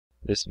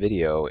This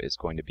video is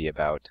going to be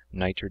about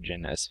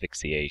nitrogen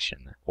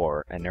asphyxiation,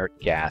 or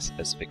inert gas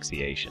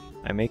asphyxiation.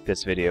 I make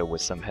this video with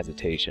some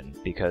hesitation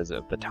because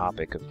of the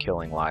topic of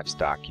killing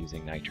livestock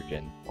using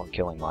nitrogen, or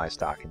killing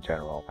livestock in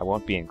general. I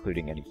won't be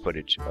including any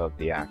footage of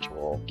the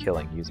actual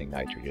killing using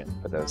nitrogen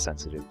for those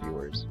sensitive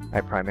viewers.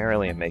 I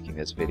primarily am making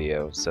this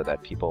video so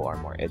that people are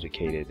more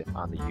educated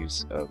on the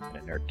use of an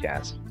inert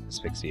gas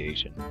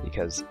asphyxiation,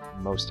 because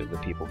most of the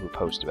people who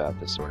post about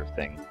this sort of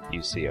thing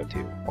use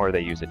CO2, or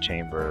they use a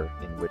chamber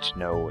in which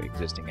no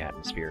existing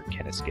atmosphere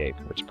can escape,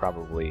 which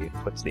probably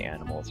puts the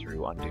animal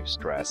through undue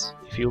stress.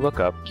 If you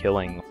look up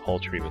killing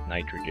poultry with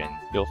nitrogen,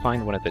 you'll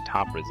find one of the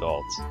top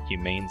results,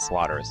 Humane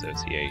Slaughter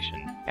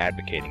Association,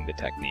 advocating the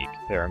technique.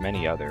 There are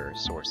many other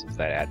sources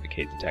that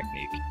advocate the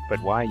technique,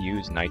 but why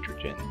use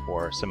nitrogen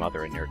or some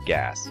other inert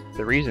gas?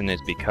 The reason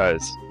is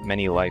because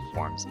many life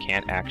forms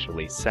can't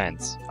actually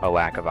sense a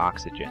lack of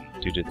oxygen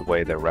due to the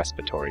way their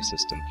respiratory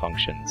system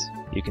functions.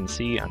 You can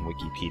see on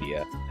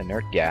Wikipedia,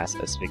 inert gas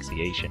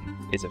asphyxiation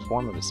is a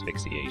form of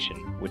asphyxiation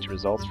which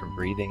results from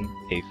breathing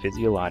a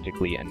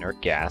physiologically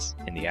inert gas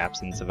in the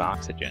absence of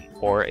oxygen,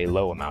 or a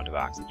low amount of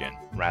oxygen,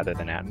 rather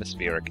than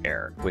atmospheric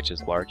air, which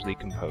is largely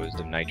composed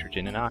of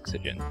nitrogen and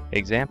oxygen.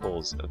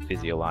 Examples of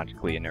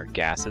physiologically inert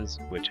gases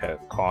which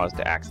have caused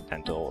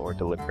accidental or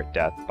deliberate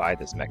death by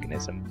this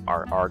mechanism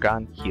are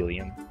argon,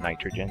 helium,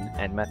 nitrogen,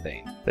 and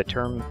methane. The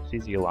term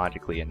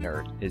physiologically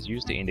inert is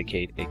used to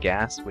indicate a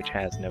gas which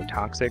has no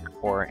toxic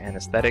or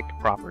anesthetic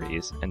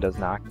properties and does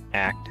not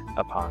act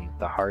upon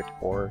the heart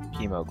or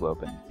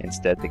hemoglobin.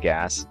 Instead, the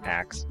gas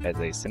acts as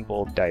a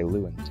simple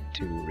diluent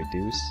to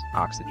reduce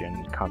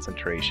oxygen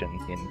concentration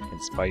in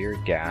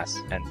inspired gas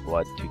and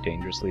blood to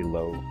dangerously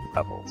low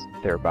levels,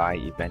 thereby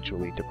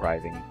eventually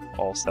depriving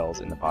all cells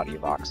in the body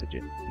of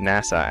oxygen.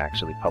 NASA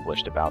actually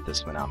published about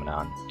this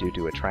phenomenon due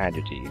to a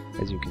tragedy,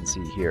 as you can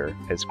see here.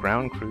 As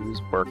ground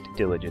crews worked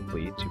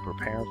diligently to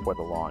prepare for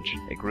the launch,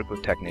 a group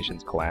of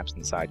technicians collapsed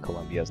inside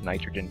Columbia's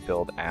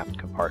nitrogen-filled aft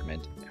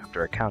compartment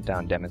after a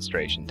countdown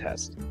demonstration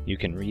test. You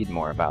can read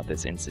more about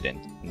this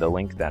incident in the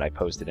link that I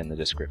posted in the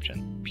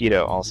description.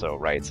 PETA also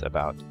writes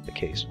about the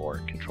case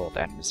for controlled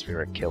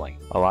atmospheric killing.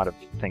 A lot of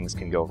things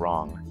can go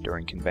wrong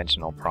during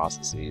conventional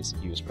processes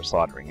used for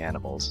slaughtering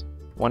animals.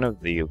 One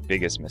of the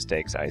biggest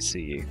mistakes I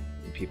see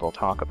when people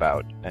talk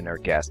about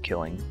inert gas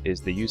killing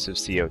is the use of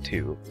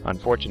CO2.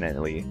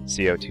 Unfortunately,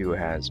 CO2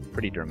 has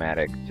pretty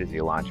dramatic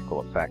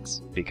physiological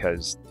effects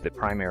because the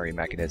primary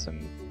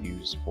mechanism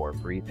used for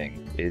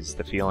breathing is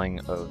the feeling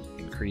of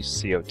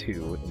increased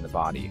CO2 in the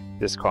body.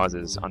 This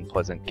causes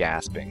unpleasant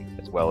gasping,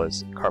 as well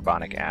as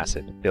carbonic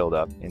acid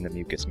buildup in the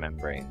mucous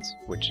membranes,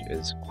 which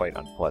is quite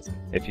unpleasant.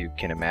 If you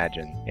can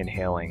imagine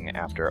inhaling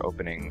after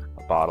opening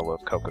a bottle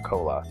of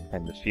Coca-Cola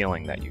and the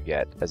feeling that you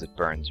get as it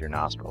burns your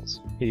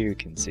nostrils. Here you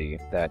can see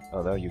that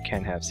although you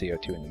can have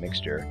CO2 in the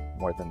mixture,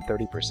 more than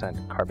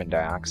 30% carbon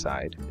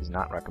dioxide is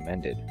not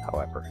recommended,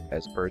 however,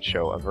 as birds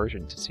show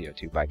aversion to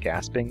CO2 by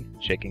gasping,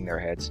 shaking their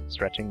heads,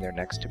 stretching their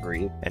necks to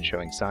breathe, and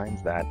showing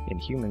signs that in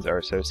humans are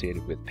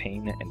associated with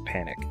pain and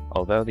panic.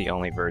 Although the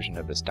only version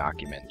of this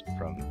document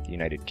from the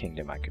United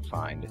Kingdom I could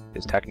find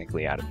is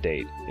technically out of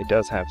date, it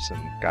does have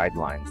some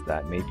guidelines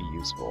that may be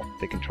useful.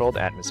 The controlled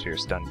atmosphere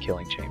stun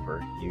killing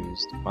chamber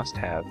used must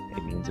have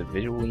a means of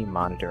visually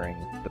monitoring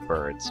the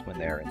birds when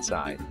they are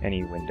inside.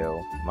 Any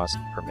window must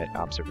permit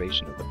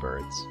observation of the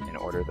birds in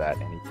order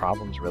that any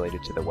problems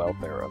related to the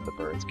welfare of the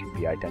birds can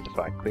be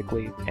identified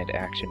quickly and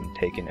action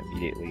taken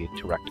immediately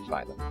to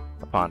rectify them.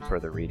 Upon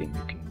further reading,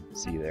 you can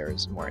see there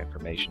is more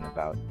information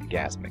about the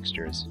gas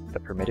mixtures. The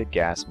permitted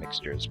gas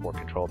mixtures for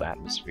controlled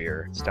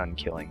atmosphere stun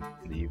killing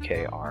in the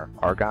UK are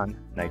argon,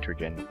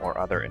 nitrogen, or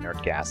other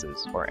inert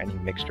gases, or any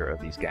mixture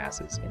of these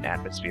gases in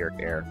atmospheric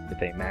air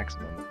with a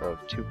maximum of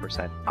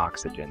 2%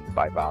 oxygen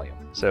by volume.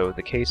 So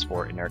the case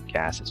for inert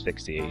gas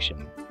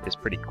asphyxiation is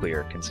pretty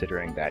clear,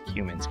 considering that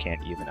humans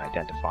can't even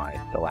identify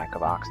the lack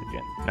of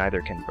oxygen.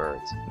 Neither can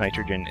birds.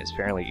 Nitrogen is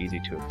fairly easy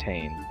to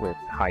obtain with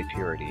high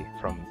purity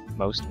from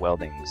most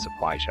welding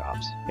supply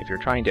shops. If you're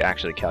trying to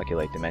actually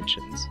calculate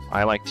dimensions,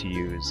 I like to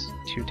use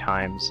 2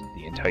 times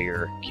the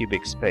entire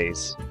cubic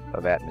space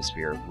of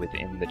atmosphere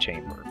within the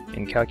chamber.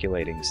 In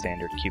calculating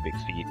standard cubic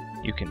feet,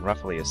 you can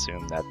roughly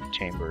assume that the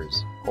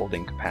chamber's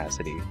holding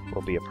capacity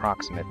will be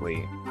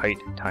approximately height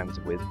times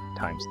width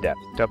times depth.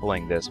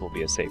 Doubling this will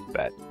be a safe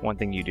bet. One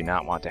thing you do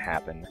not want to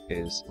happen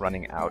is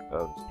running out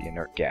of the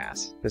inert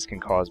gas. This can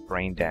cause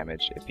brain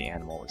damage if the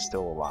animal is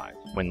still alive.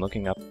 When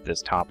looking up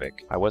this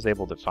topic, I was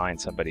able to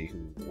find somebody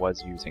who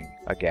was using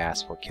a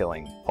gas for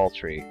killing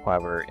poultry.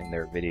 However, in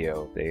their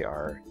video, they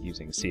are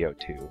using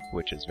CO2,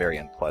 which is very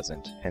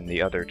unpleasant. And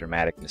the other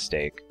dramatic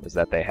mistake was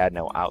that they had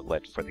no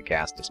outlet for the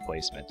gas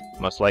displacement.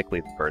 Most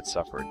likely the bird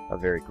suffered a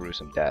very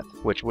gruesome death,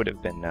 which would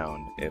have been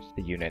known if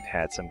the unit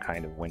had some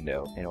kind of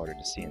window in order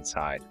to see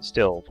inside.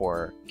 Still,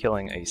 for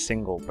killing a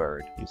single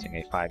bird using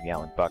a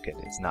 5-gallon bucket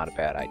is not a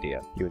bad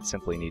idea. You would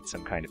simply need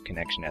some kind of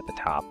connection at the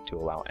top to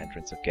allow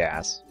entrance of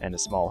gas, and a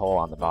small hole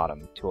on the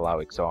bottom to allow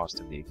exhaust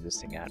of the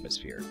existing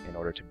atmosphere in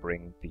order to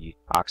bring the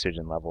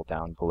oxygen level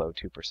down below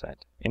 2%.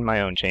 In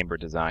my own chamber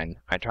design,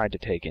 I tried to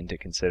take into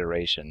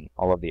consideration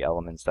all of the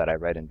elements that I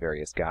read in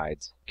various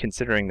guides.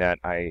 Considering that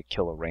I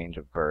kill a range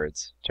of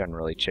birds,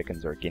 generally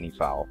chickens or guinea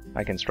fowl,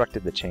 I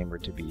constructed the chamber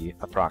to be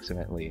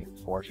approximately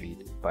 4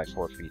 feet by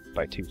 4 feet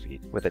by 2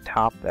 feet, with a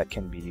top that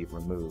can be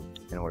removed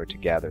in order to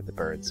gather the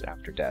birds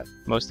after death.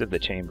 Most of the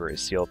chamber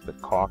is sealed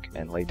with caulk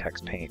and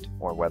latex paint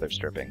or weather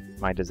stripping.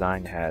 My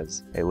design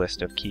has a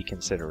list of key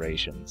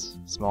considerations: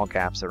 small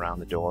gaps around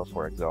the door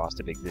for exhaust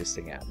of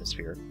existing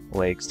atmosphere,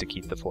 legs to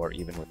keep the floor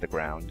even with the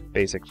ground,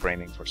 basic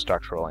framing for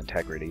structural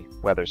integrity,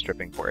 weather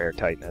stripping for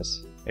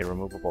airtightness, a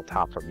removable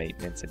top for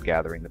maintenance and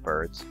gathering the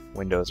birds,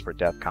 windows for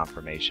death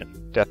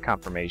confirmation. Death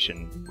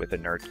confirmation with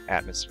inert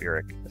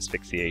atmospheric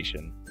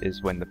asphyxiation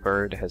is when the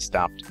bird has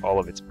stopped all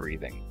of its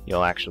breathing.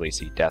 You'll actually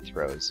see death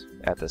throes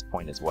at this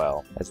point as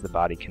well, as the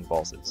body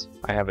convulses.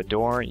 I have a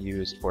door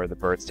used for the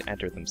birds to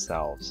enter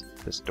themselves.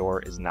 This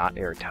door is not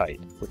airtight,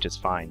 which is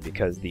fine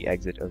because the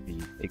exit of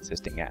the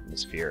existing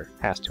atmosphere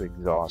has to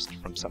exhaust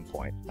from some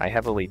point. I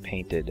heavily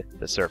painted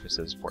the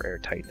surfaces for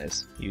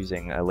airtightness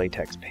using a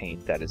latex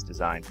paint that is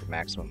designed for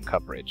maximum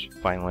coverage.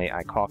 Finally,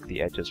 I caulk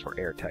the edges for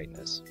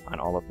airtightness on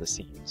all of the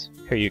seams.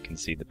 Here you can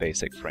see the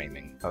basic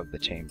framing of the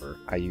chamber.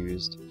 I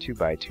used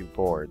 2x2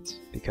 boards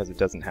because it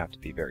doesn't have to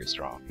be very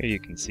strong. Here you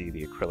can see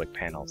the acrylic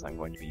panels I'm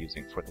going to be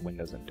using for the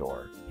windows and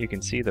door. You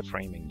can see the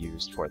framing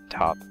used for the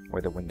top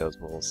where the windows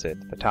will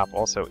sit. The top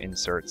also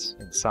inserts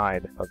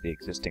inside of the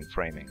existing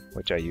framing,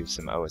 which I use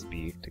some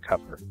OSB to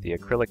cover. The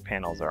acrylic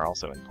panels are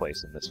also in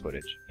place in this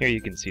footage. Here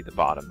you can see the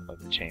bottom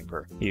of the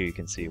chamber. Here you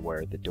can see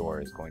where the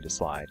door is going to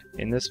slide.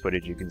 In this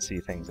footage you can see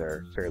things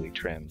are fairly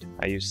trimmed.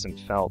 I used some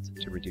felt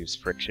to reduce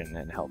friction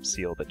and help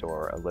seal the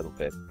door a little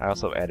bit. I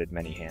also added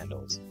many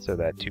handles so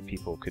that 2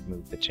 people could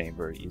move the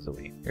chamber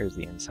easily. Here's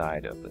the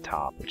inside of the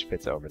top, which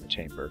fits over the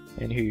chamber,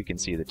 and here you can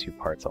see the 2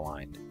 parts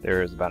aligned.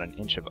 There is about an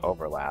inch of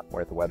overlap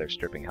where the weather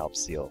stripping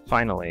helps seal.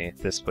 Finally,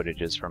 this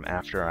footage is from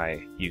after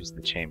I used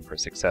the chamber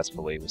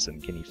successfully with some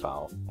guinea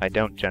fowl. I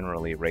don't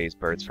generally raise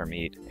birds for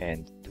meat,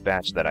 and the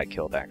batch that I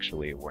killed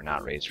actually were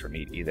not raised for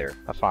meat either.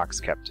 A fox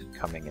kept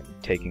coming and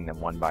taking them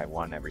one by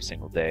one every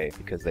single day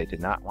because they did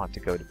not want to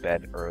go to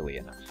bed early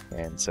enough.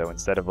 And so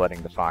instead of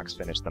letting the fox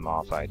finish them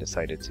off, I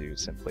decided to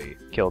simply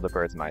kill the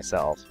birds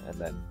myself and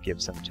then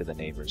give some to the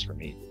neighbors for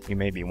meat. You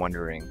may be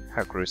wondering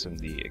how gruesome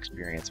the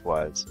experience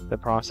was. The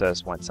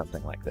process went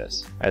something like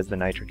this. As the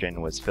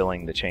nitrogen was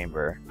filling the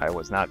chamber, I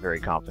was not very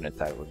confident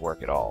that it would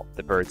work at all.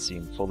 The birds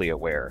seemed fully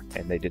aware,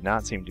 and they did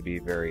not seem to be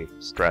very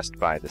stressed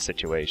by the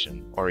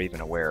situation or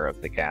even aware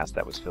of the gas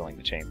that was filling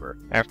the chamber.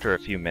 After a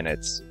few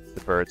minutes,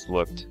 the birds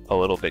looked a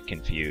little bit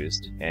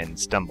confused and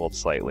stumbled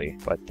slightly,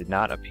 but did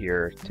not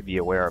appear to be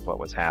aware of what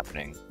was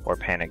happening or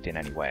panicked in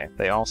any way.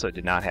 They also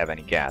did not have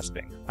any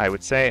gasping. I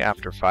would say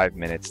after 5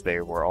 minutes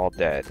they were all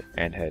dead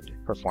and had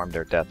performed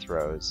their death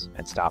throes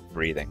and stopped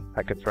breathing.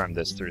 I confirmed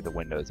this through the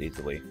windows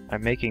easily.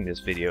 I'm making this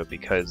video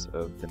because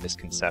of the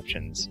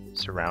misconceptions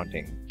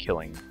surrounding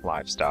killing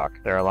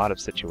livestock. There are a lot of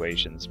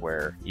situations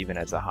where, even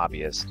as a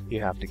hobbyist,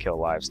 you have to kill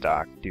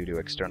livestock due to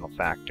external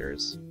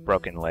factors.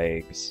 Broken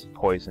legs,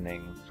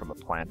 poisoning from a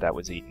plant that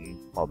was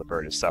eaten while the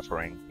bird is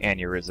suffering,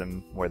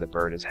 aneurysm where the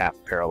bird is half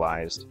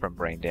paralyzed from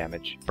brain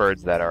damage,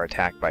 birds that are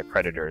attacked by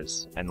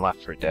predators and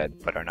left for dead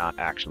but are not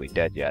actually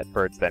dead yet,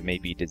 birds that may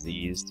be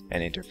diseased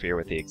and interfere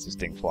with the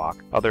existing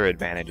flock. Other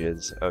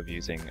advantages of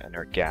using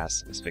inert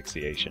gas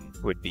asphyxiation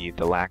would be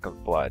the lack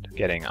of blood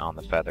getting on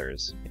the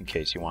feathers in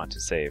case you want to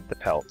save the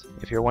pelt.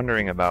 If you're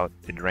wondering about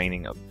the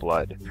draining of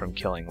blood from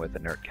killing with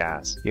inert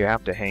gas, you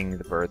have to hang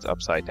the birds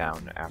upside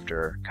down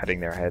after cutting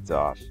their heads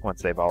off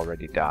once they've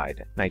already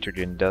died.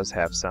 Nitrogen does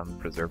have some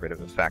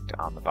preservative effect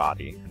on the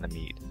body and the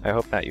meat. I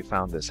hope that you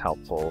found this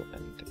helpful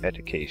and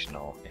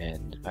educational,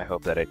 and I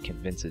hope that it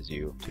convinces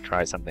you to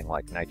try something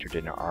like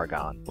nitrogen or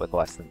argon with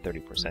less than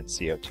 30%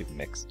 CO2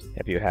 mixed.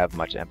 If you have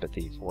much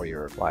empathy for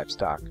your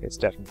livestock, it's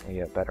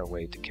definitely a better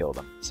way to kill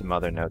them. Some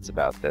other notes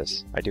about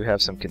this. I do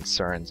have some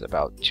concerns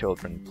about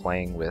children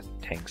playing with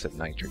tanks of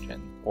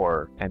nitrogen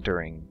or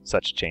entering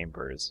such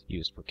chambers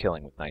used for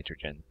killing with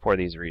nitrogen. For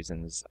these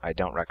reasons, I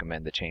don't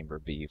recommend the chamber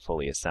be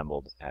fully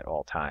assembled at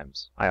all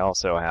times. I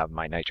also have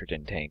my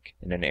nitrogen tank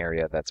in an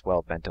area that's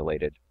well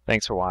ventilated.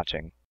 Thanks for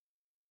watching.